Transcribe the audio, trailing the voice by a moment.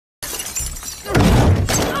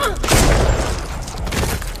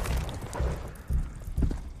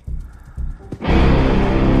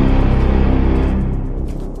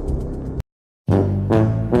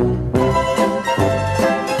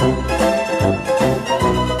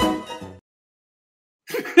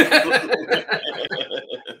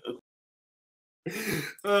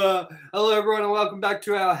Hello, everyone, and welcome back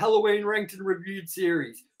to our Halloween Ranked and Reviewed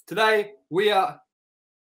series. Today, we are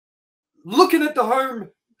looking at the home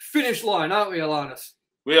finish line, aren't we, ALANNIS?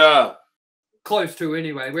 We are. Close to,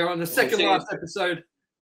 anyway. We're on the second last episode.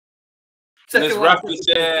 And there's Raptors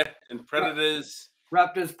there and Predators.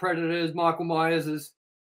 Raptors, Predators, Michael Myers.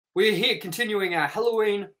 We're here continuing our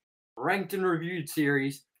Halloween Ranked and Reviewed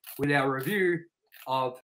series with our review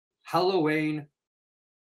of Halloween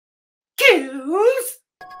Kills.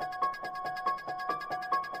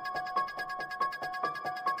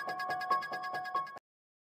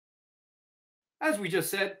 As we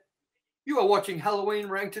just said, you are watching Halloween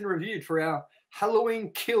Ranked and Reviewed for our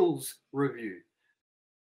Halloween Kills review.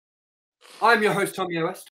 I'm your host, TOMYE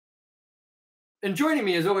West. And joining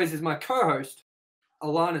me, as always, is my co-host,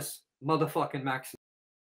 ALANNIS motherfucking Maximus.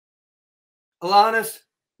 ALANNIS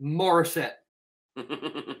Morissette. With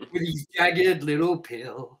his jagged little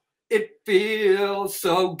pill. It feels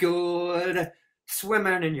so good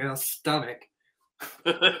swimming in your stomach.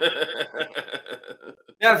 Now,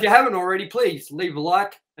 if you haven't already, please leave a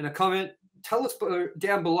like and a comment. Tell us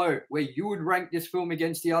down below where you would rank this film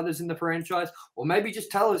against the others in the franchise, or maybe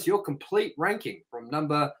just tell us your complete ranking from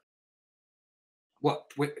number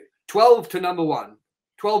 12 to number 1.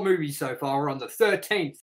 12 movies so far. We're on the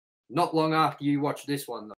 13th, not long after you watch this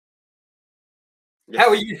one, though. Yes. How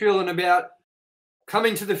are you feeling about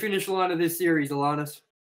coming to the finish line of this series, ALANNIS?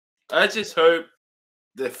 I just hope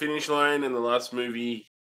the finish line in the last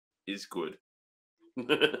movie is good.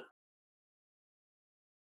 I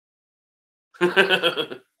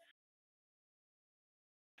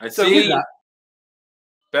see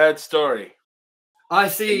bad story. I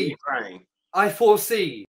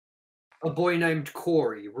foresee a boy named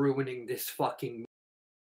Corey ruining this fucking.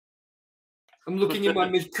 I'm looking in my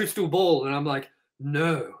crystal ball and I'm like,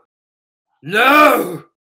 no,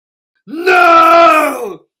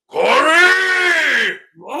 Corey,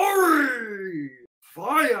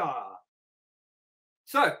 fire.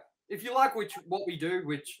 So, if you like what we do,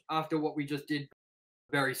 which after what we just did,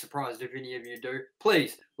 very surprised if any of you do,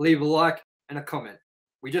 please leave a like and a comment.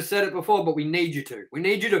 We just said it before, but we need you to. We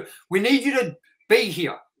need you to be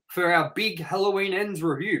here for our big Halloween Ends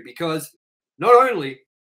review, because not only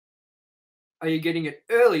are you getting it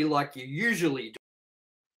early like you usually do,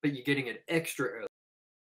 but you're getting it extra early.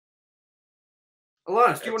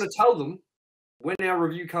 ALANNIS, do you want to tell them when our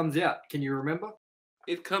review comes out? Can you remember?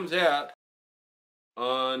 It comes out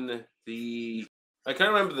on the... I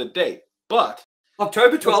can't remember the date, but...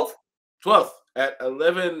 October 12th. 12th at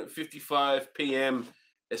 11:55 p.m.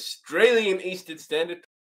 Australian Eastern Standard Time.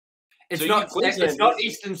 It's not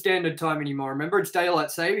Eastern Standard Time anymore. Remember, it's Daylight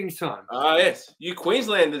Savings Time. Ah, yes. You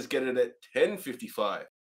Queenslanders get it at 10:55.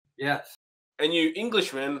 Yes. And you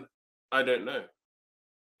Englishmen, I don't know.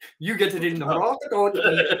 You get it in the...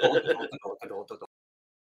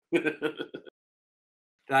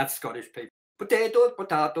 That's Scottish people. Potato.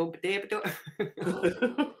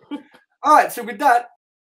 All right, so with that,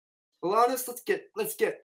 ALANNIS, let's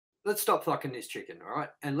stop fucking this chicken, all right?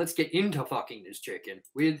 And let's get into fucking this chicken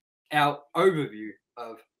with our overview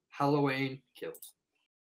of Halloween Kills.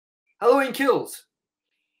 Halloween Kills,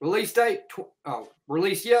 release date,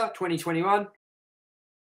 release year 2021,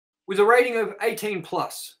 with a rating of 18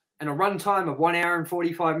 plus and a runtime of 1 hour and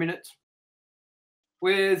 45 minutes,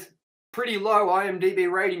 with pretty low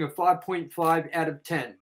IMDb rating of 5.5 out of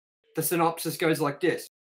 10. The synopsis goes like this.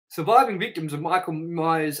 Surviving victims of Michael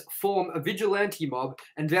Myers form a vigilante mob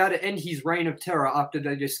and vow to end his reign of terror after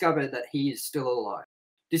they discover that he is still alive.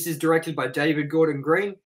 This is directed by David Gordon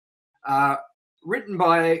Green, written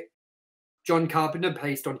by John Carpenter,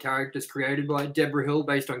 based on characters created by Deborah Hill,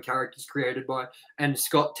 based on characters created by, and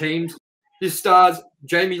Scott Teems. This stars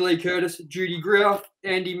Jamie Lee Curtis, Judy Greer,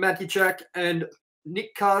 Andy Matichak, and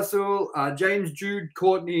Nick Castle, James Jude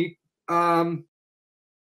Courtney, a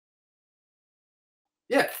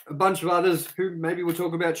bunch of others who maybe we'll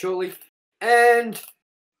talk about shortly. And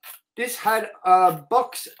this had a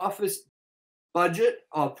box office budget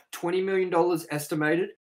of $20 million estimated.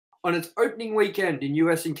 On its opening weekend in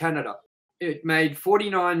US and Canada, it made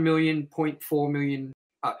 $49.4 million,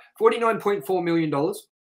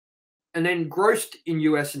 and then grossed in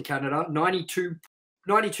US and Canada $92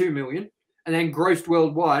 million, and then grossed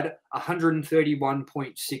worldwide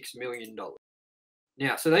 $131.6 million.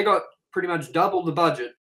 Now, so they got pretty much double the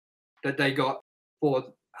budget that they got for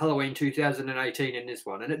Halloween 2018 in this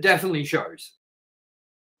one, and it definitely shows.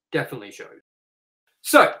 Definitely shows.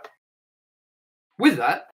 So, with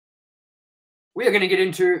that, we are going to get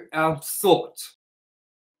into our thoughts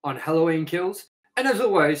on Halloween Kills. And as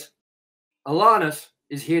always, ALANNIS,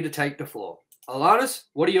 is here to take the floor. Alannis,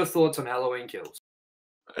 what are your thoughts on Halloween Kills?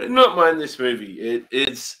 I did not mind this movie.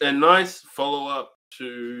 It's a nice follow-up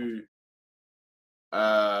to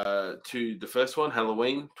the first one,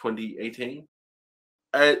 Halloween 2018.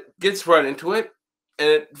 It gets right into it, and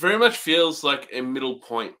it very much feels like a middle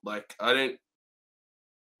point. Like, I don't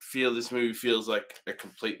feel this movie feels like a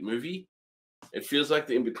complete movie. It feels like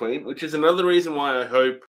the in-between, which is another reason why I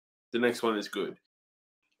hope the next one is good.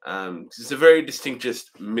 'Cause it's a very distinct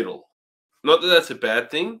just middle. Not that that's a bad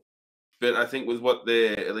thing, but I think with what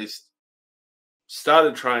they're at least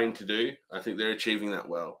started trying to do, I think they're achieving that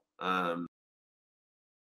well.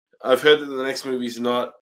 I've heard that the next movie is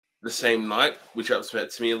not the same night, which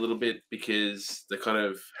upsets me a little bit because they kind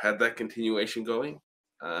of had that continuation going.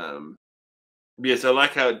 Yes, I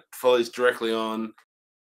like how it follows directly on,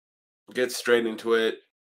 gets straight into it.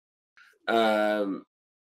 And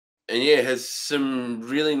yeah, it has some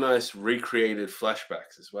really nice recreated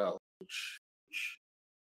flashbacks as well, which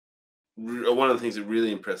are one of the things that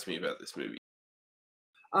really impressed me about this movie.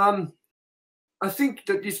 I think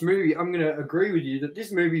that this movie, I'm going to agree with you that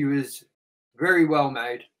this movie was very well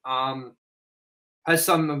made. Has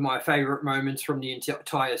some of my favorite moments from the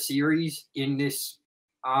entire series in this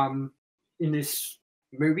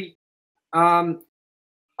movie. I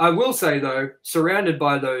will say though, surrounded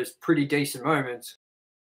by those pretty decent moments,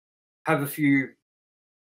 have a few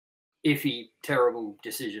iffy, terrible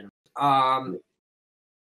decisions. But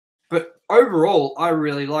overall, I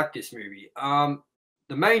really like this movie. The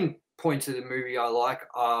main points of the movie I like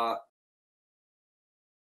are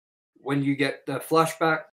when you get the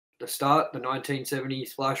flashback, the start, the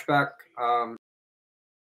 1970s flashback,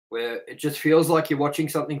 where it just feels like you're watching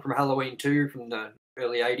something from Halloween 2 from the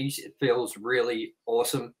early 80s. It feels really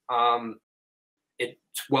awesome.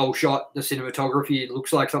 It's well shot. The cinematography, it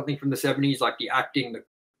looks like something from the 70s, like the acting, the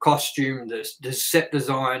costume, the set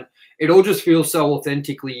design. It all just feels so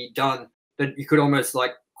authentically done that you could almost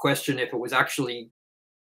like question if it was actually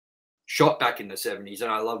shot back in the 70s,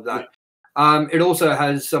 and I love that. It also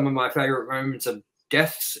has some of my favorite moments of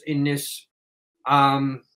deaths in this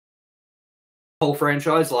whole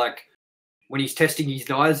franchise, like when he's testing his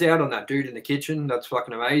knives out on that dude in the kitchen. That's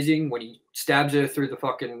fucking amazing. When he stabs her through the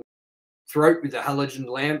fucking throat with the halogen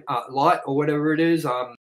lamp light or whatever it is.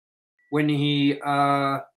 When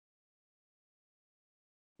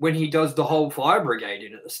he does the whole fire brigade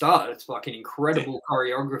in at the start, it's fucking incredible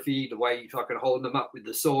choreography, the way you fucking hold them up with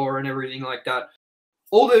the saw and everything like that.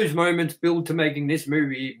 All those moments build to making this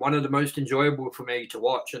movie one of the most enjoyable for me to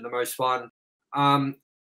watch and the most fun.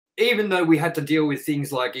 Even though we had to deal with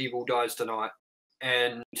things like Evil Dies Tonight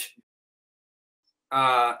and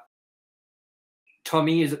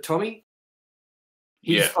Tommy, is it Tommy?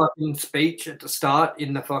 His fucking speech at the start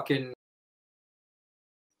in the fucking,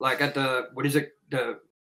 like at the, what is it?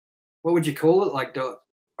 What would you call it? Like the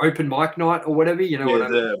open mic night or whatever, you know what I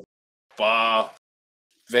mean? The bar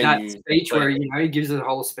venue. That speech where, you know, he gives a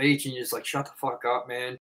whole speech and you're just like, shut the fuck up,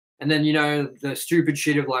 man. And then, you know, the stupid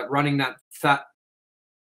shit of like running that fat,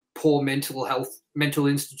 poor mental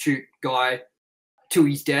institute guy to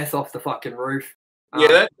his death off the fucking roof. Yeah,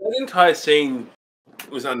 that entire scene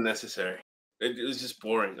was unnecessary. It was just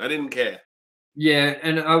boring. I didn't care. Yeah,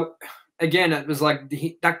 and again, it was like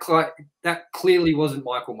that clearly wasn't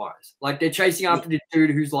Michael Myers. Like they're chasing after this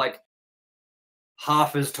dude who's like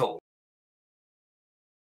half as tall.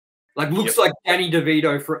 Like looks like Danny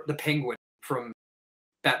DeVito for the Penguin from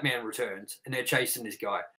Batman Returns, and they're chasing this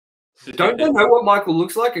guy. Don't they know what Michael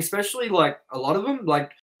looks like? Especially like a lot of them.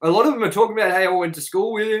 Like a lot of them are talking about, hey, I went to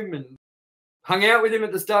school with him and hung out with him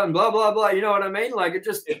at the start and blah blah blah. You know what I mean? Like it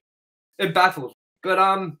just it baffles. But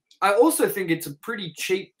I also think it's a pretty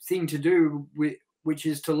cheap thing to do, which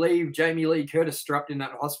is to leave Jamie Lee Curtis strapped in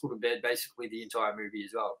that hospital bed basically the entire movie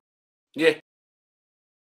as well. Yeah.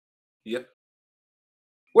 Yep.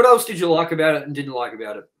 What else did you like about it and didn't like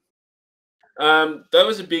about it? That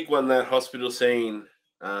was a big one, that hospital scene,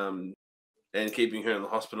 and keeping her in the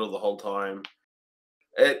hospital the whole time.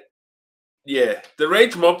 The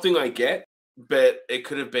rage mob thing I get, but it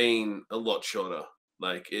could have been a lot shorter.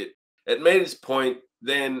 Like it made its point,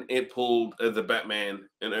 then it pulled the Batman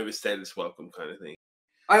and overstayed its welcome kind of thing.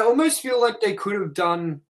 I almost feel like they could have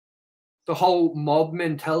done the whole mob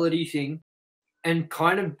mentality thing and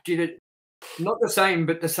kind of did it not the same,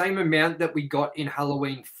 but the same amount that we got in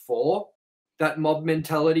Halloween 4, that mob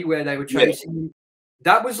mentality where they were chasing him.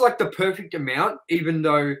 That was like the perfect amount, even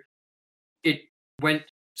though it went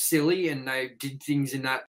silly and they did things in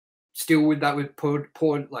that still with that with poor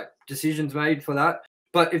like decisions made for that.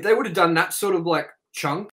 But if they would have done that sort of like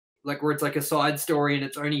chunk, like where it's like a side story and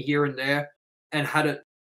it's only here and there, and had it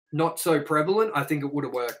not so prevalent, I think it would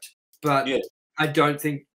have worked. But Yeah. I don't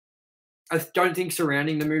think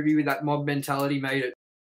surrounding the movie with that mob mentality made it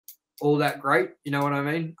all that great. You know what I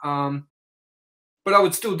mean? But I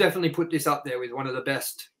would still definitely put this up there with one of the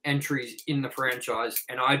best entries in the franchise.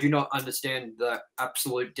 And I do not understand the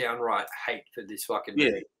absolute downright hate for this fucking Yeah.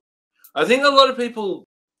 movie. I think a lot of people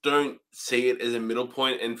don't see it as a middle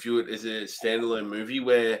point and view it as a standalone movie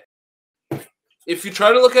where if you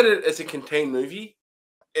try to look at it as a contained movie,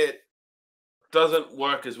 it doesn't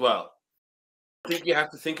work as well. I think you have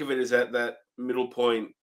to think of it as at that middle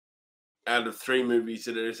point out of 3 movies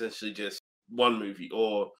that are essentially just one movie,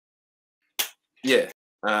 or yeah.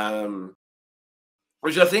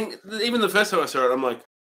 Which I think even the first time I saw it, I'm like,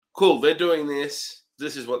 cool, they're doing this.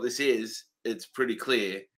 This is what this is. It's pretty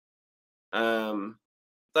clear.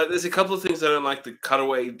 Like there's a couple of things I don't like, the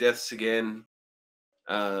cutaway deaths again.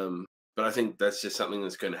 But I think that's just something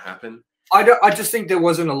that's going to happen. I just think there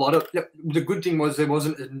wasn't a lot of. The good thing was there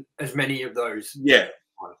wasn't as many of those. Yeah.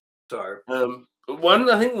 So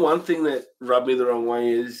I think one thing that rubbed me the wrong way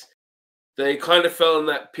is they kind of fell in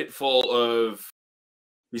that pitfall of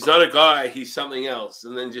he's not a guy, he's something else,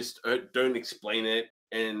 and then just don't explain it.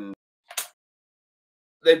 And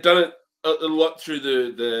they've done it a lot through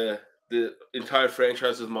the entire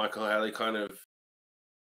franchise with Michael, how they kind of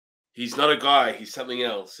he's not a guy, he's something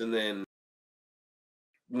else, and then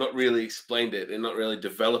not really explained it and not really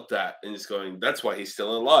developed that, and just going, that's why he's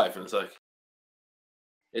still alive. And it's like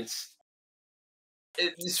it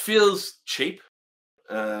just feels cheap.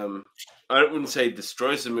 I wouldn't say it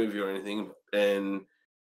destroys the movie or anything,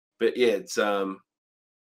 but yeah, it's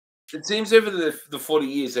it seems over the 40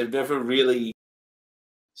 years they've never really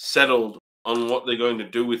settled on what they're going to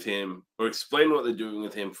do with him or explain what they're doing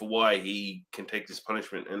with him for why he can take this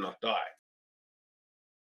punishment and not die.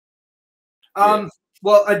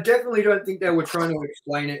 Well, I definitely don't think they were trying to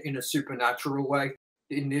explain it in a supernatural way.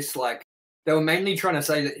 In this, like, they were mainly trying to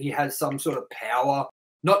say that he has some sort of power,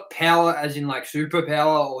 not power as in like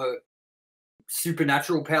superpower or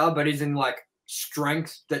supernatural power, but as in like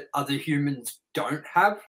strength that other humans don't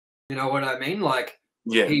have. You know what I mean? Like,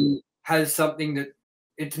 Yeah. he has something that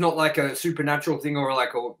it's not like a supernatural thing or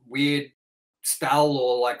like a weird spell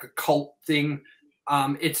or like a cult thing.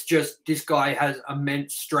 It's just this guy has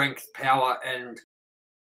immense strength, power, and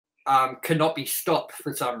cannot be stopped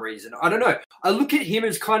for some reason. I don't know. I look at him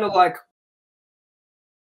as kind of like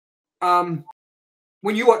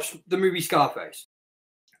when you watch the movie Scarface.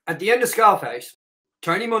 At the end of Scarface,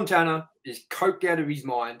 Tony Montana is coked out of his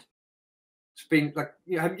mind. It's been like,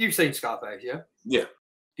 have you seen Scarface? Yeah. Yeah.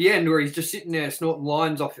 The end where he's just sitting there snorting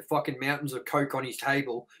lines off the fucking mountains of coke on his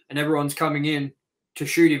table, and everyone's coming in to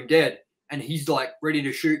shoot him dead, and he's like ready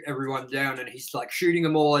to shoot everyone down, and he's like shooting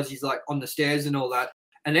them all as he's like on the stairs and all that,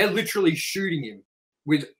 and they're literally shooting him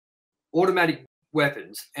with automatic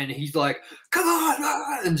weapons, and he's like, come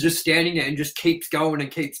on, and just standing there and just keeps going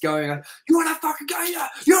and keeps going. Like, you want to fucking go here?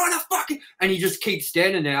 You want to fucking... And he just keeps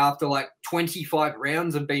standing there after like 25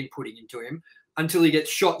 rounds have been putting into him until he gets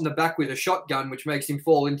shot in the back with a shotgun, which makes him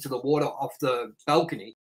fall into the water off the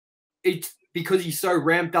balcony. It's because he's so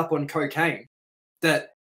ramped up on cocaine that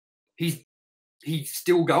he's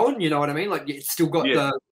still going, you know what I mean? Like, it's still got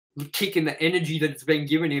the kick and the energy that's been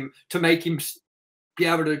given him to make him be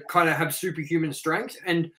able to kind of have superhuman strength.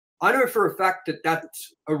 And I know for a fact that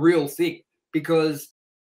that's a real thing because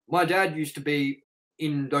my dad used to be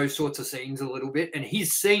in those sorts of scenes a little bit, and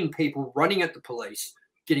he's seen people running at the police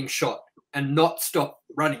getting shot and not stop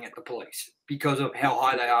running at the police because of how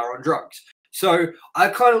high they are on drugs. So I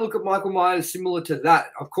kind of look at Michael Myers similar to that.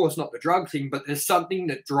 Of course, not the drug thing, but there's something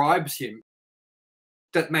that drives him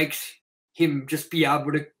that makes him just be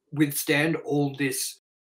able to withstand all this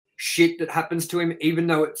shit that happens to him. Even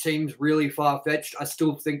though it seems really far-fetched, I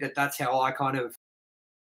still think that that's how I kind of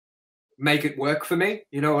make it work for me.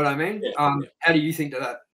 You know what I mean? How do you think of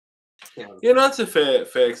that? Yeah, no, that's a fair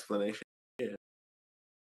explanation. Yeah.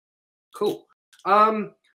 Cool.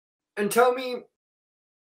 And tell me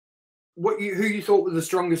who you thought were the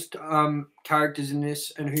strongest characters in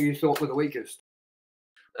this, and who you thought were the weakest.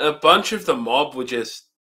 A bunch of the mob were just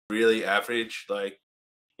really average, like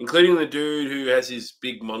including the dude who has his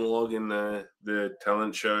big monologue in the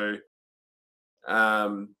talent show.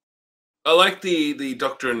 I like the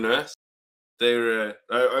doctor and nurse. They're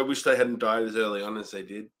I wish they hadn't died as early on as they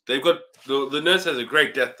did. They've got the nurse has a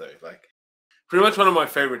great death though, like pretty much one of my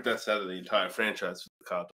favorite deaths out of the entire franchise.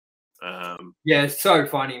 Yeah, it's so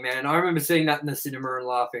funny, man. I remember seeing that in the cinema and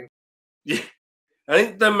laughing. Yeah, I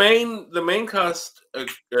think the main cast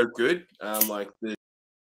are good. Like the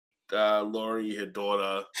Laurie, her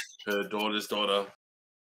daughter, her daughter's daughter,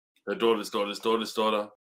 her daughter's daughter's daughter's daughter.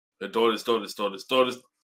 Her daughters.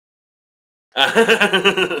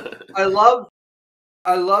 I love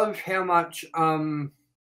how much I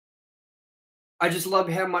just love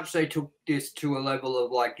how much they took this to a level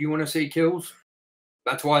of like, you want to see kills?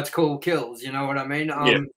 That's why it's called Kills. You know what I mean?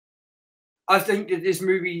 Yeah. I think that this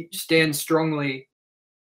movie stands strongly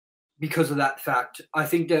because of that fact. I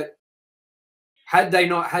think that had they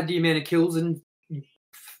not had the amount of kills and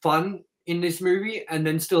fun in this movie, and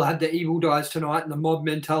then still had the evil dies tonight and the mob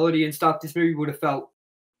mentality and stuff, this movie would have felt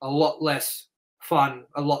a lot less fun,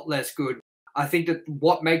 a lot less good. I think that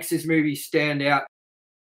what makes this movie stand out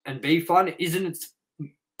and be fun isn't its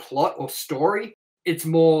plot or story. It's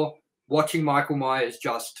more watching Michael Myers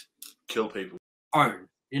just kill people. Own.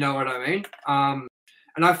 You know what I mean?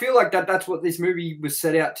 And I feel like that's what this movie was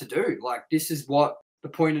set out to do. Like, this is what the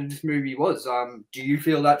point of this movie was. Do you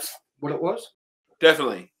feel that's what it was?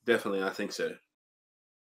 Definitely, I think so.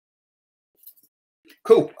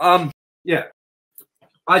 Cool. Yeah.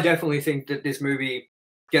 I definitely think that this movie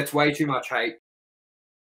gets way too much hate.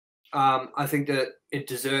 I think that it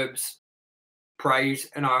deserves praise,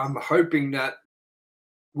 and I'm hoping that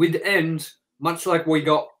with Ends, much like we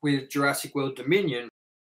got with Jurassic World Dominion,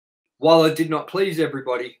 while it did not please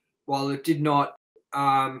everybody, while it did not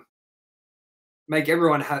make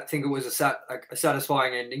everyone think it was a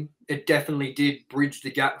satisfying ending, it definitely did bridge the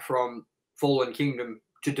gap from Fallen Kingdom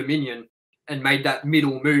to Dominion and made that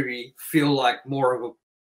middle movie feel like more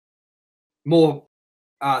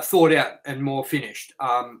thought out and more finished.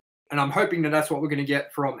 And I'm hoping that that's what we're going to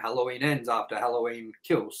get from Halloween Ends after Halloween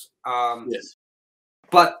Kills. Yes.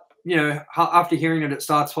 But, you know, after hearing that it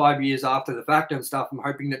starts 5 years after the fact and stuff, I'm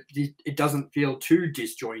hoping that it doesn't feel too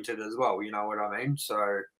disjointed as well. You know what I mean?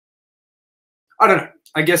 So, I don't know.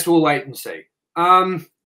 I guess we'll wait and see.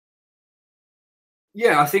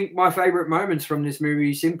 Yeah, I think my favorite moments from this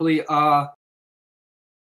movie simply are,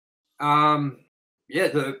 yeah,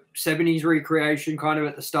 the 70s recreation kind of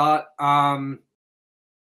at the start.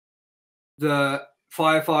 The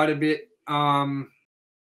firefighter bit.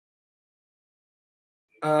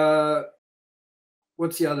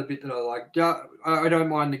 What's the other bit that I like? I don't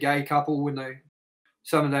mind the gay couple when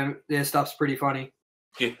some of their stuff's pretty funny.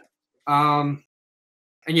 Yeah. And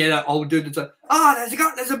yeah, that old dude that's like,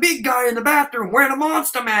 there's a big guy in the bathroom wearing a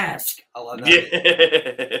monster mask. I love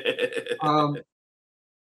that. Yeah.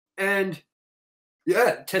 And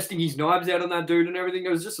yeah, testing his knives out on that dude and everything.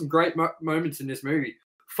 There was just some great moments in this movie.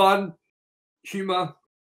 Fun, humor,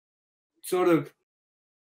 sort of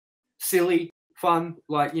silly fun,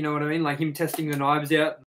 like, you know what I mean? Like him testing the knives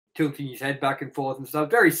out, tilting his head back and forth and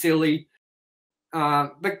stuff. Very silly,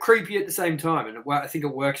 but creepy at the same time. And I think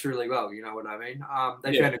it works really well. You know what I mean?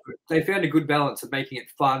 They found a good balance of making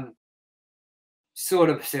it fun,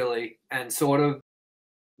 sort of silly, and sort of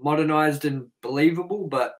modernized and believable,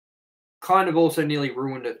 but kind of also nearly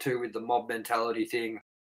ruined it too with the mob mentality thing,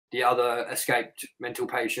 the other escaped mental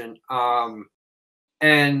patient,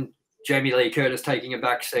 and Jamie Lee Curtis taking a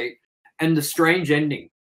back seat, and the strange ending.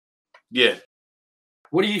 Yeah.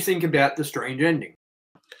 What do you think about the strange ending?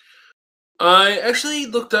 I actually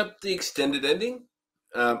looked up the extended ending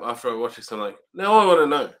after I watched this. I'm like, now I want to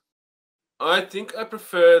know. I think I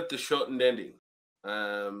prefer the shortened ending.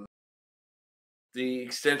 The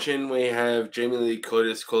extension we have Jamie Lee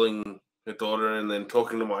Curtis calling her daughter and then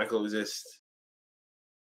talking to Michael is just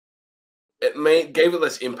gave it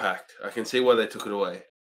less impact. I can see why they took it away.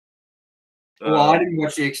 Well, I didn't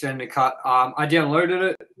watch the extended cut. I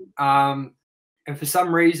downloaded it, and for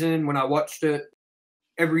some reason, when I watched it,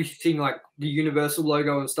 everything like the Universal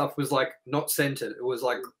logo and stuff was like not centered. It was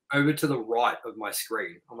like over to the right of my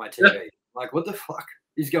screen on my TV. Yeah. Like, what the fuck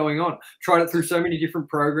is going on? Tried it through so many different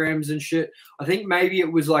programs and shit. I think maybe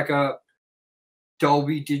it was like a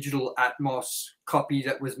Dolby Digital Atmos copy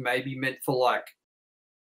that was maybe meant for like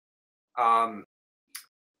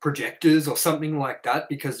projectors or something like that,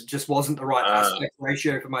 because it just wasn't the right aspect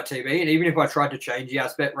ratio for my TV. And even if I tried to change the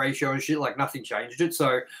aspect ratio and shit, like nothing changed it.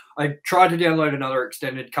 So I tried to download another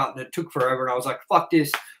extended cut and it took forever. And I was like, fuck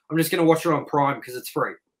this. I'm just going to watch it on Prime because it's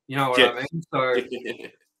free. You know what I mean? So,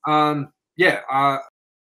 yeah,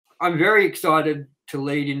 I'm very excited to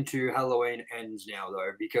lead into Halloween Ends now,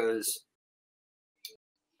 though, because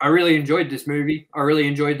I really enjoyed this movie. I really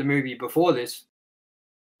enjoyed the movie before this.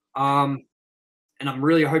 And I'm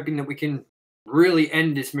really hoping that we can really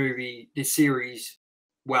end this series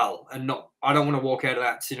well, and I don't want to walk out of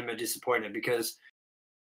that cinema disappointed, because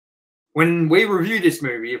when we review this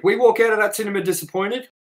movie, if we walk out of that cinema disappointed,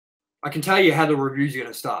 I can tell you how the review's going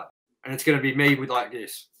to start. And it's going to be me with like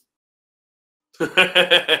this. And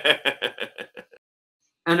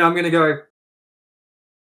I'm going to go,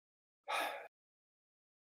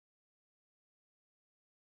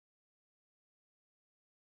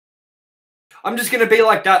 I'm just going to be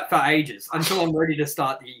like that for ages until I'm ready to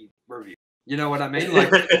start the review. You know what I mean?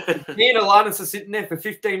 Like, me and Alannis are sitting there for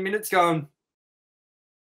 15 minutes going,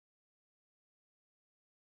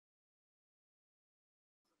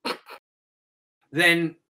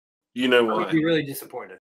 then you know I why. would be really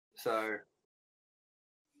disappointed. So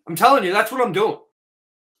I'm telling you, that's what I'm doing.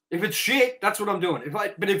 If it's shit, that's what I'm doing.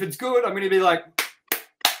 But if it's good, I'm going to be like,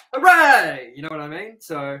 hooray! You know what I mean?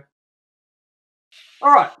 So,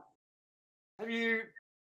 all right. Have you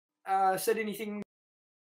said anything?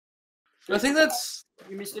 I think that's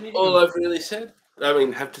you missed anything? all I've really said. I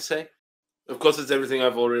mean, have to say. Of course, it's everything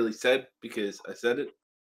I've already said because I said it.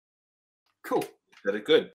 Cool. Said it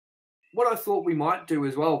good. What I thought we might do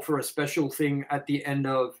as well for a special thing at the end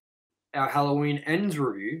of our Halloween Ends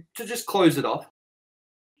review to just close it off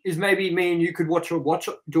is maybe me and you could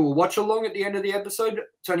do a watch along at the end of the episode.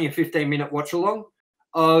 It's only a 15-minute watch along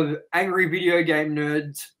of Angry Video Game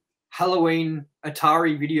Nerds Halloween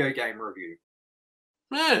Atari video game review.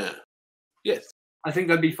 Yeah. Yes. I think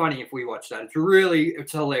that'd be funny if we watch that.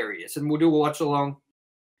 It's hilarious. And we'll do a watch along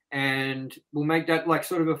and we'll make that like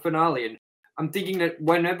sort of a finale. And I'm thinking that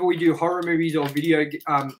whenever we do horror movies or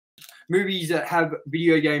movies that have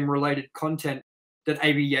video game related content that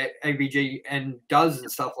AVG and does and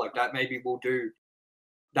stuff like that, maybe we'll do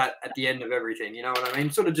that at the end of everything. You know what I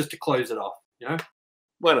mean? Sort of just to close it off, you know?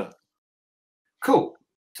 Why not? Cool.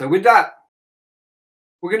 So with that,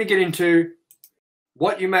 we're going to get into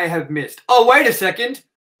what you may have missed. Oh, wait a second.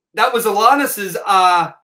 That was Alannis's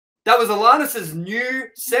new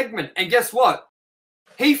segment. And guess what?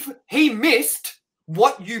 He missed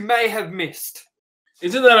what you may have missed.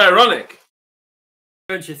 Isn't that ironic?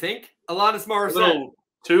 Don't you think? Alannis Morissette. A little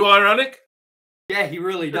too ironic? Yeah, he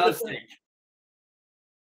really does think.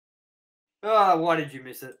 Oh, why did you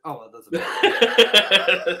miss it? Oh, well, it doesn't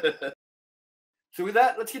matter. So with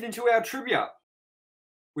that, let's get into our trivia,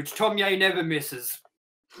 which TOMYE never misses.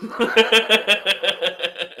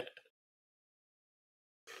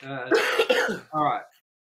 All right.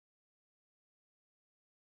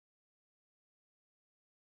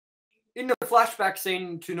 In the flashback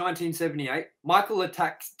scene to 1978, Michael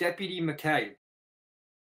attacks Deputy McKay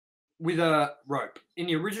with a rope. In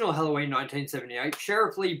the original Halloween 1978,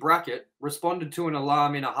 Sheriff Lee Brackett responded to an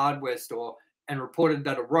alarm in a hardware store and reported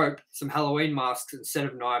that a rope, some Halloween masks, and a set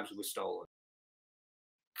of knives were stolen.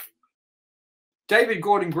 David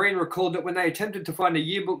Gordon Green recalled that when they attempted to find a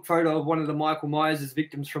yearbook photo of one of the Michael Myers'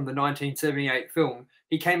 victims from the 1978 film,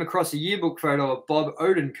 he came across a yearbook photo of Bob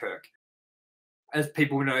Odenkirk. As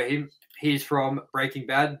people know him, he's from Breaking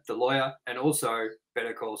Bad, The Lawyer, and also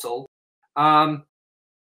Better Call Saul.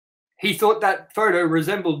 He thought that photo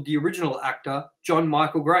resembled the original actor, John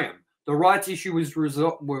Michael Graham. The rights issue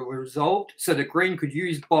were resolved so that Green could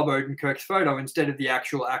use Bob Odenkirk's photo instead of the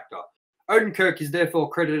actual actor. Odenkirk is therefore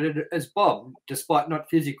credited as Bob, despite not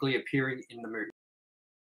physically appearing in the movie.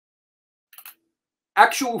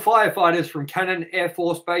 Actual firefighters from Cannon Air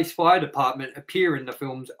Force Base Fire Department appear in the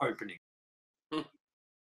film's opening.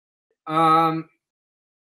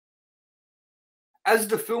 As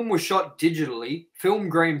the film was shot digitally, film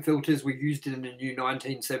grain filters were used in the new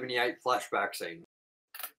 1978 flashback scene.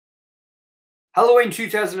 Halloween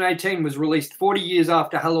 2018 was released 40 years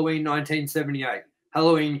after Halloween 1978.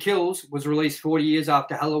 Halloween Kills was released 40 years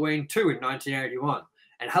after Halloween 2 in 1981.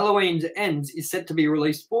 And Halloween Ends is set to be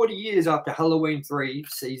released 40 years after Halloween 3,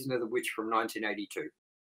 Season of the Witch from 1982.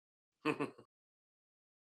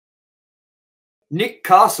 Nick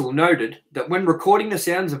Castle noted that when recording the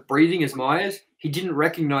sounds of breathing as Myers, he didn't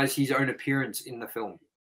recognize his own appearance in the film.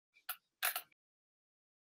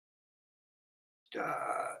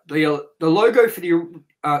 The logo for the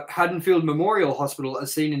Haddonfield Memorial Hospital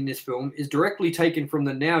as seen in this film is directly taken from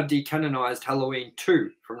the now decanonized Halloween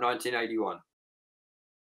 2 from 1981.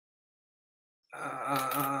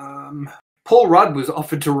 Paul Rudd was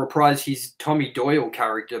offered to reprise his Tommy Doyle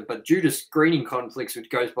character, but due to screening conflicts with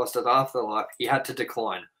Ghostbusters Afterlife, he had to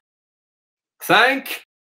decline. Thank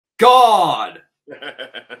God!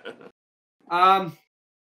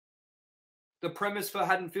 The premise for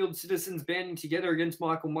Haddonfield citizens banding together against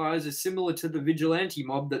Michael Myers is similar to the vigilante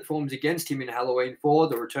mob that forms against him in Halloween 4,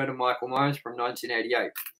 The Return of Michael Myers from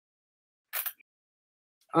 1988.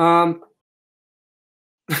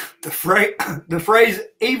 The phrase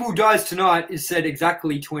 "evil dies tonight" is said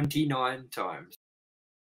exactly 29 times.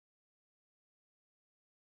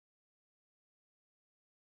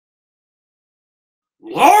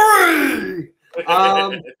 Laurie!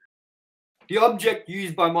 The object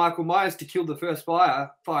used by Michael Myers to kill the first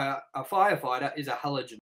firefighter is a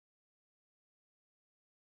halogen.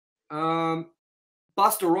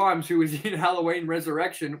 Busta Rhymes, who was in Halloween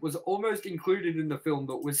Resurrection, was almost included in the film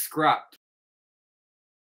but was scrapped.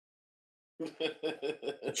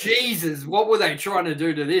 Jesus, what were they trying to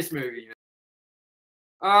do to this movie?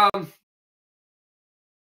 On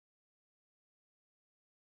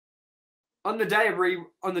the day of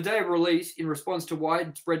release, in response to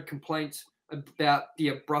widespread complaints about the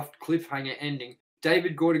abrupt cliffhanger ending,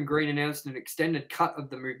 David Gordon Green announced an extended cut of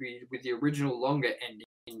the movie with the original longer ending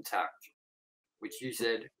intact, which you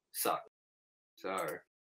said sucked. So,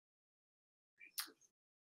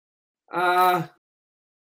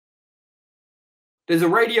 there's a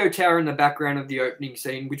radio tower in the background of the opening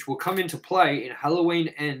scene, which will come into play in Halloween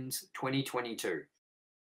Ends 2022.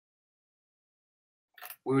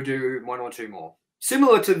 We'll do one or two more.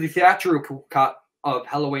 Similar to the theatrical cut of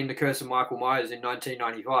Halloween: The Curse of Michael Myers in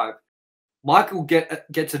 1995, Michael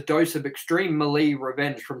gets a dose of extreme melee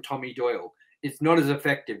revenge from Tommy Doyle. It's not as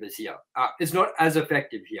effective as here.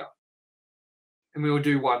 And we will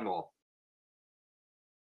do one more.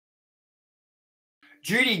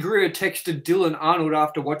 Judy Greer texted Dylan Arnold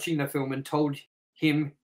after watching the film and told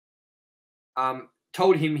him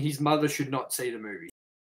his mother should not see the movie.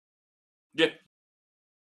 Yeah.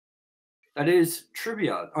 That is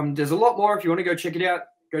trivia. There's a lot more if you want to go check it out.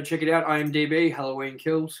 Go check it out. IMDb, Halloween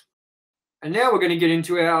Kills. And now we're going to get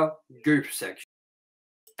into our goof section.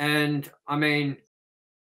 And, I mean,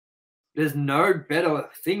 there's no better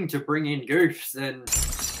thing to bring in goofs than...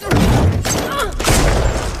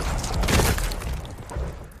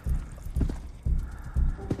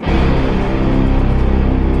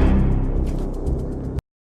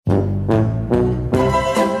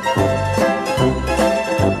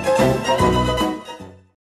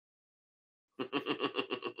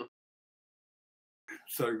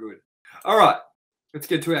 So good. All right, let's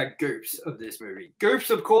get to our goofs of this movie.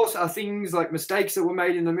 Goofs, of course, are things like mistakes that were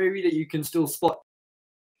made in the movie that you can still spot.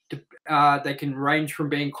 They can range from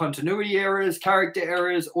being continuity errors, character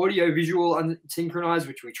errors, audio-visual unsynchronized,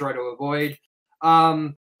 which we try to avoid,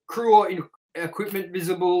 crew or equipment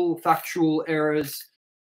visible, factual errors,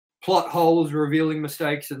 plot holes, revealing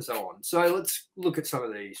mistakes, and so on. So let's look at some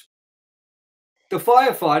of these. The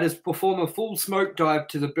firefighters perform a full smoke dive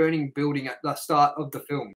to the burning building at the start of the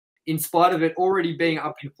film, in spite of it already being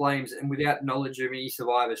up in flames and without knowledge of any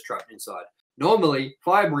survivors trapped inside. Normally,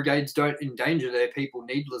 fire brigades don't endanger their people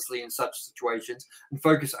needlessly in such situations and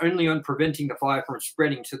focus only on preventing the fire from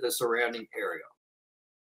spreading to the surrounding area.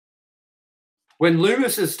 When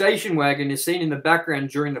Loomis's station wagon is seen in the background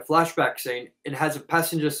during the flashback scene, it has a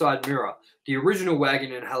passenger side mirror. The original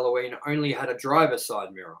wagon in Halloween only had a driver's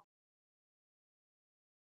side mirror.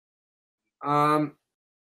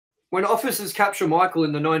 When officers capture Michael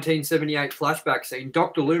in the 1978 flashback scene,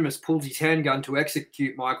 Dr. Loomis pulls his handgun to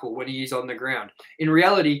execute Michael when he is on the ground. In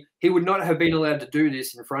reality, he would not have been allowed to do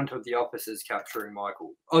this in front of the officers capturing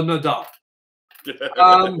Michael. Oh, no, duh.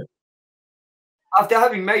 After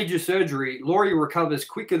having major surgery, Laurie recovers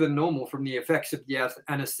quicker than normal from the effects of the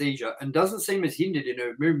anesthesia and doesn't seem as hindered in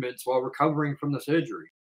her movements while recovering from the surgery.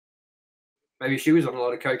 Maybe she was on a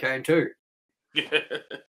lot of cocaine too.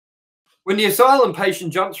 When the asylum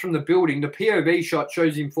patient jumps from the building, the POV shot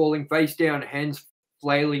shows him falling face down, hands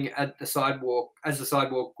flailing at the sidewalk as the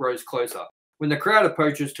sidewalk grows closer. When the crowd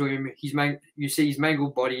approaches to him, you see his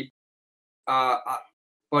mangled body,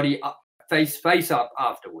 face up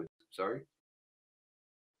afterwards. Sorry.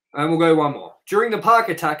 And we'll go one more. During the park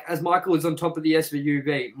attack, as Michael is on top of the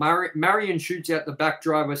SUV, Marion shoots out the back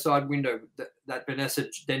driver's side window that Vanessa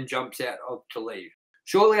then jumps out of to leave.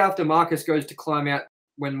 Shortly after Marcus goes to climb out,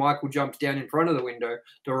 when Michael jumps down in front of the window,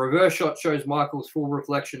 the reverse shot shows Michael's full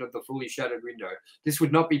reflection of the fully shattered window. This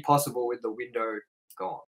would not be possible with the window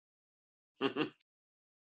gone.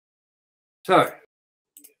 So,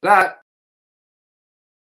 that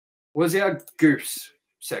was our goofs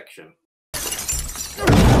section.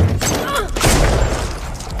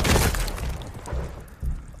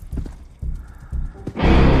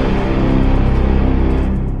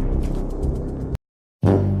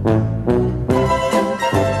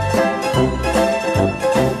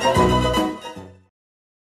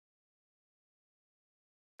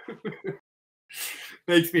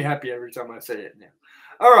 Makes me happy every time I say it now.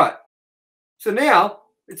 All right. So now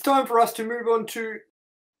it's time for us to move on to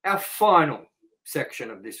our final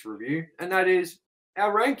section of this review, and that is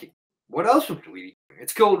our ranking. What else would we be doing?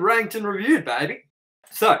 It's called Ranked and Reviewed, baby.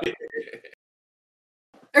 So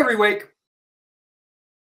every week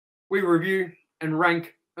we review and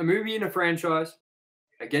rank a movie in a franchise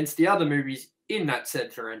against the other movies in that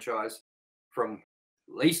said franchise from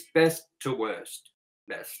least best to worst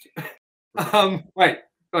best.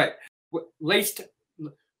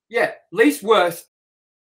 Least worst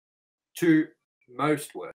to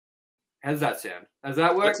most worst. How's that sound? Does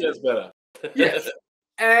that work? That sounds better. Yes.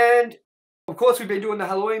 And of course, we've been doing the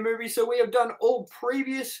Halloween movies, so we have done all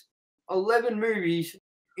previous 11 movies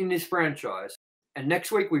in this franchise. And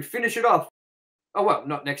next week we finish it off. Oh, well,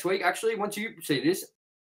 not next week. Actually, once you see this,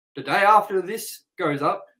 the day after this goes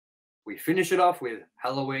up, we finish it off with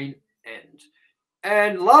Halloween Ends.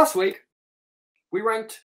 And last week, we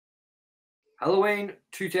ranked Halloween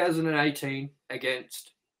 2018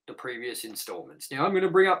 against the previous installments. Now, I'm going to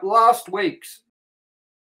bring up last week's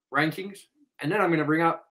rankings, and then I'm going to bring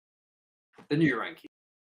up the new ranking.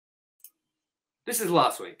 This is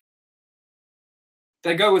last week.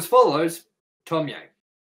 They go as follows. TOMYE.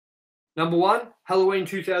 Number 1, Halloween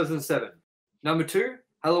 2007. Number 2,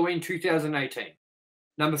 Halloween 2018.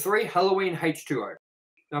 Number 3, Halloween H2O.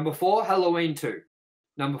 Number 4, Halloween 2.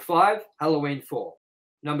 Number 5, Halloween 4.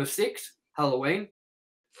 Number 6, Halloween.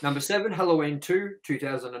 Number 7, Halloween 2,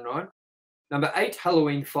 2009. Number 8,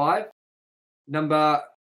 Halloween 5. Number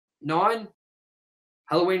 9,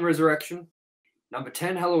 Halloween Resurrection. Number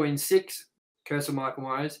 10, Halloween 6, Curse of Michael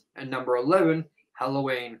Myers. And number 11,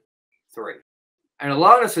 Halloween 3. And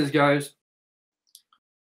ALANNIS goes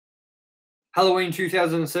Halloween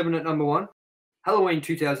 2007 at number 1, Halloween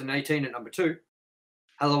 2018 at number 2,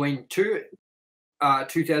 Halloween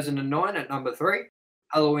 2009 at number 3,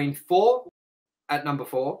 Halloween 4 at number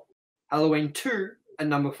 4, Halloween 2 at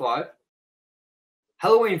number 5,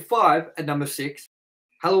 Halloween 5 at number 6,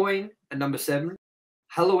 Halloween at number 7,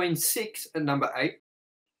 Halloween 6 at number 8,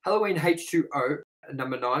 Halloween H2O at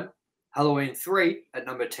number 9, Halloween 3 at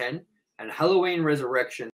number 10, and Halloween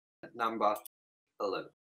Resurrection at number 11.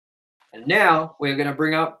 And now we're going to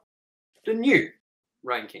bring up the new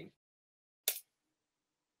ranking.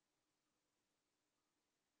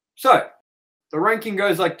 So, the ranking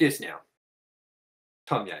goes like this now.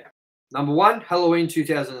 TOMYE. Number 1, Halloween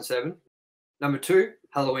 2007. Number 2,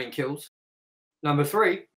 Halloween Kills. Number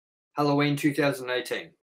 3, Halloween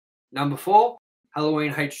 2018. Number 4,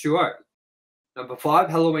 Halloween H2O. Number 5,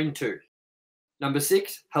 Halloween 2. Number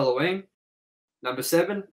 6, Halloween. Number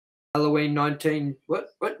 7, Halloween 19. Wait.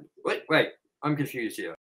 I'm confused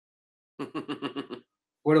here.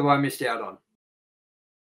 What have I missed out on?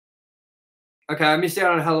 Okay, I missed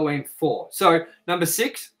out on Halloween 4. So, number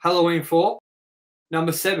 6, Halloween 4.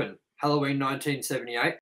 Number 7, Halloween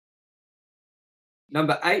 1978.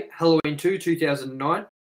 Number 8, Halloween 2, 2009.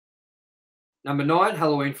 Number 9,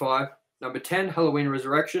 Halloween 5. Number 10, Halloween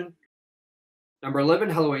Resurrection. Number 11,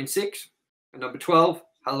 Halloween 6. And number 12,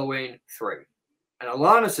 Halloween 3. And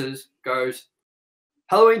ALANNIS goes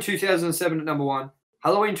Halloween 2007 at number 1.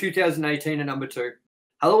 Halloween 2018 at number 2.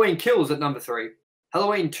 Halloween Kills at number 3.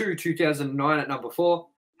 Halloween 2, 2009 at number 4.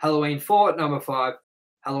 Halloween 4 at number 5.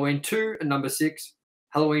 Halloween 2 at number 6.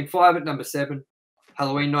 Halloween 5 at number 7.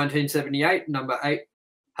 Halloween 1978 at number 8.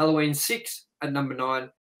 Halloween 6 at number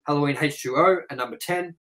 9. Halloween H2O at number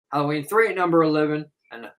 10. Halloween 3 at number 11.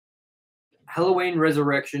 And Halloween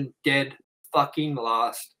Resurrection dead fucking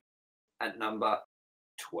last at number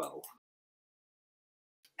 12.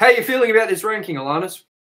 How are you feeling about this ranking, ALANNIS?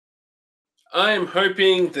 I'm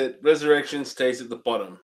hoping that Resurrection stays at the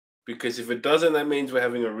bottom, because if it doesn't, that means we're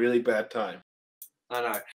having a really bad time. I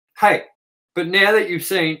know. Hey, but now that you've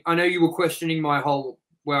seen, I know you were questioning my whole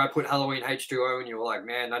where I put Halloween H2O, and you were like,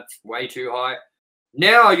 man, that's way too high.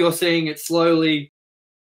 Now you're seeing it slowly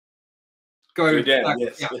go down. back,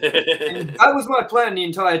 Yes. And that was my plan the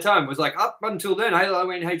entire time. Was like up until then,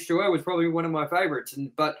 Halloween H2O was probably one of my favorites,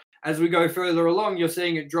 but as we go further along, you're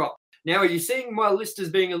seeing it drop. Now, are you seeing my list as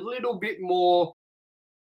being a little bit more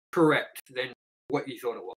correct than what you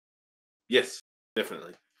thought it was? Yes,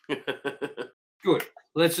 definitely. Good.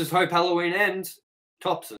 Let's just hope Halloween Ends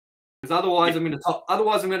tops it, because otherwise I'm going to top.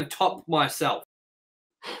 Otherwise, I'm going to top myself.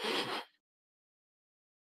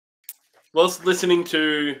 Whilst listening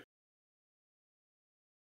to,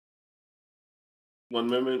 one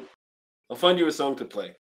moment, I'll find you a song to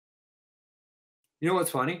play. You know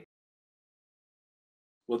what's funny?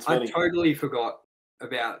 What's funny? I totally forgot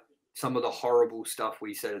about some of the horrible stuff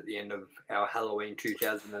we said at the end of our Halloween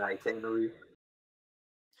 2018 review.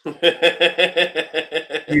 Do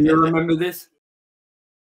you remember this?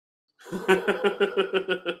 Do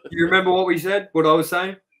you remember what we said? What I was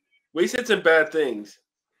saying? We said some bad things.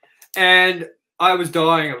 And I was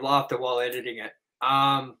dying of laughter while editing it.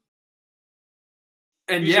 And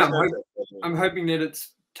yeah, I'm hoping that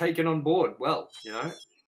it's taken on board well, you know?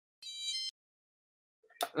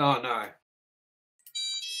 Oh, no.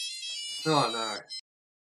 Oh, no.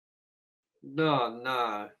 No,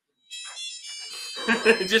 no.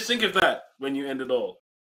 Just think of that when you end it all.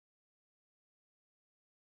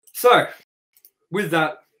 So, with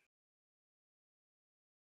that,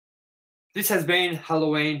 this has been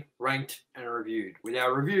Halloween Ranked and Reviewed with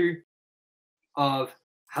our review of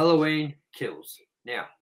Halloween Kills. Now,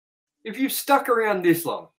 if you've stuck around this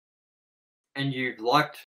long and you've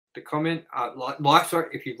liked the comment,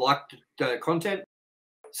 if you've liked the content,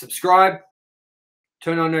 subscribe,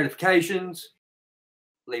 turn on notifications,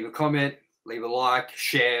 leave a comment, leave a like,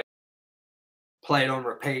 share, play it on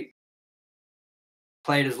repeat,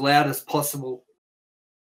 play it as loud as possible.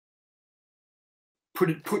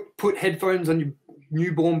 Put headphones on your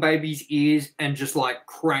newborn baby's ears and just like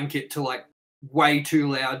crank it to like way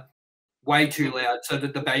too loud, so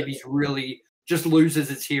that the baby's really just loses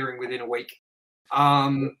its hearing within a week.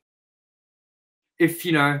 If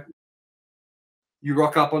you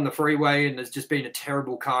rock up on the freeway and there's just been a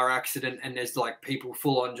terrible car accident and there's like people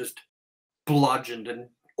full on just bludgeoned and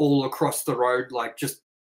all across the road, like just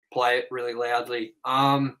play it really loudly.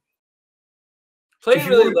 Play it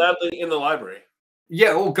really loudly in the library.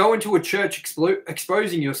 Yeah, or go into a church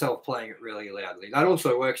exposing yourself playing it really loudly. That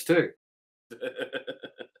also works too.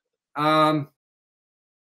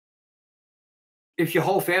 If your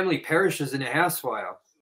whole family perishes in a house fire,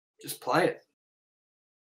 just play it.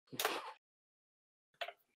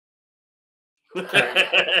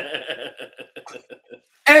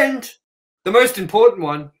 And the most important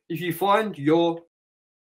one, if you find your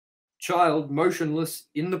child motionless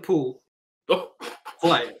in the pool,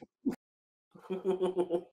 play it.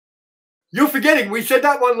 You're forgetting we said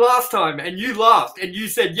that one last time and you laughed and you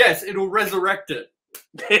said yes, it'll resurrect it.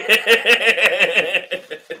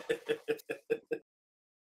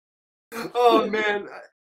 Oh man,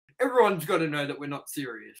 everyone's got to know that we're not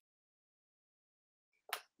serious.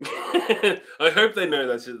 I hope they know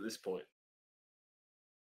that at this point.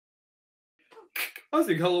 I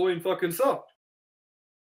think Halloween fucking sucked.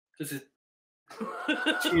 This is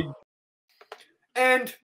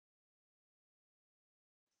and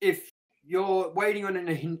if you're waiting on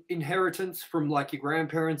an inheritance from like your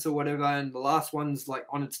grandparents or whatever, and the last one's like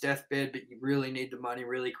on its deathbed, but you really need the money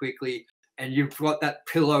really quickly, and you've got that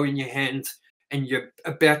pillow in your hands and you're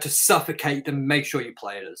about to suffocate them, make sure you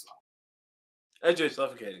play it as well. As you're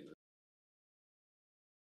suffocating them.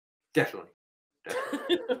 Definitely.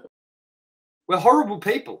 We're horrible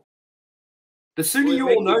people. The sooner you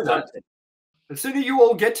all know that, the sooner you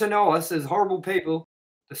all get to know us as horrible people,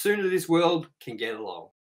 the sooner this world can get along.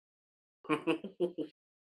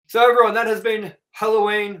 So everyone, that has been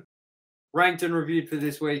Halloween Ranked and Reviewed for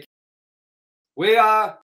this week. We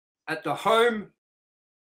are at the home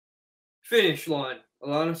finish line,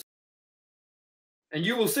 ALANNIS. And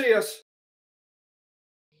you will see us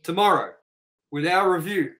tomorrow with our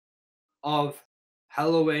review of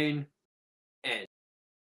Halloween Ends.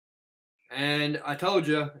 And I told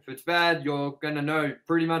you, if it's bad, you're going to know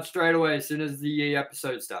pretty much straight away as soon as the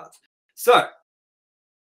episode starts. So,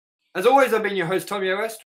 as always, I've been your host, TOMYE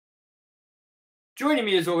West. Joining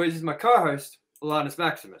me, as always, is my co-host, ALANNIS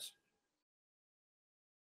Maximus.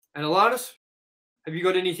 And ALANNIS, have you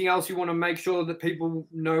got anything else you want to make sure that people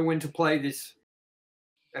know when to play this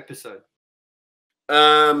episode?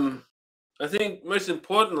 I think most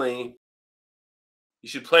importantly, you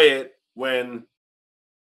should play it when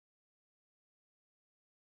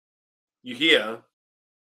you hear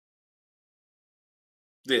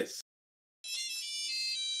this.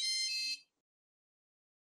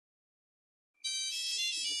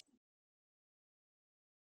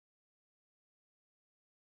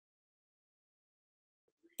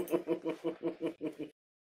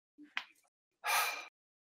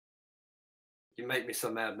 You make me so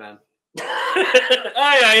mad, man. Aye,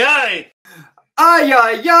 aye, aye. Aye,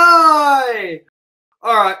 aye, aye.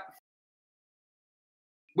 All right.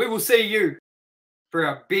 We will see you for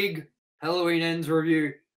our big Halloween Ends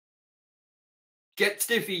review. Get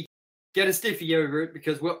stiffy. Get a stiffy over it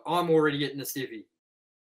because I'm already getting a stiffy.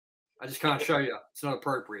 I just can't show you. It's not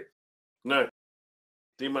appropriate. No.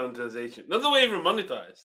 Demonetization. Not that we're even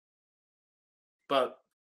monetized. But,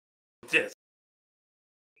 yes.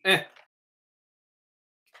 Yeah.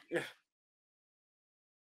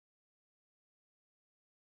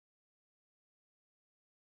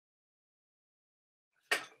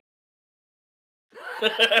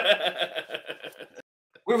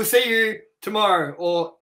 We will see you tomorrow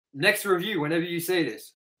or next review whenever you see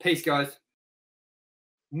this. Peace, guys.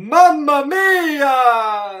 Mamma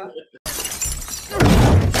mia!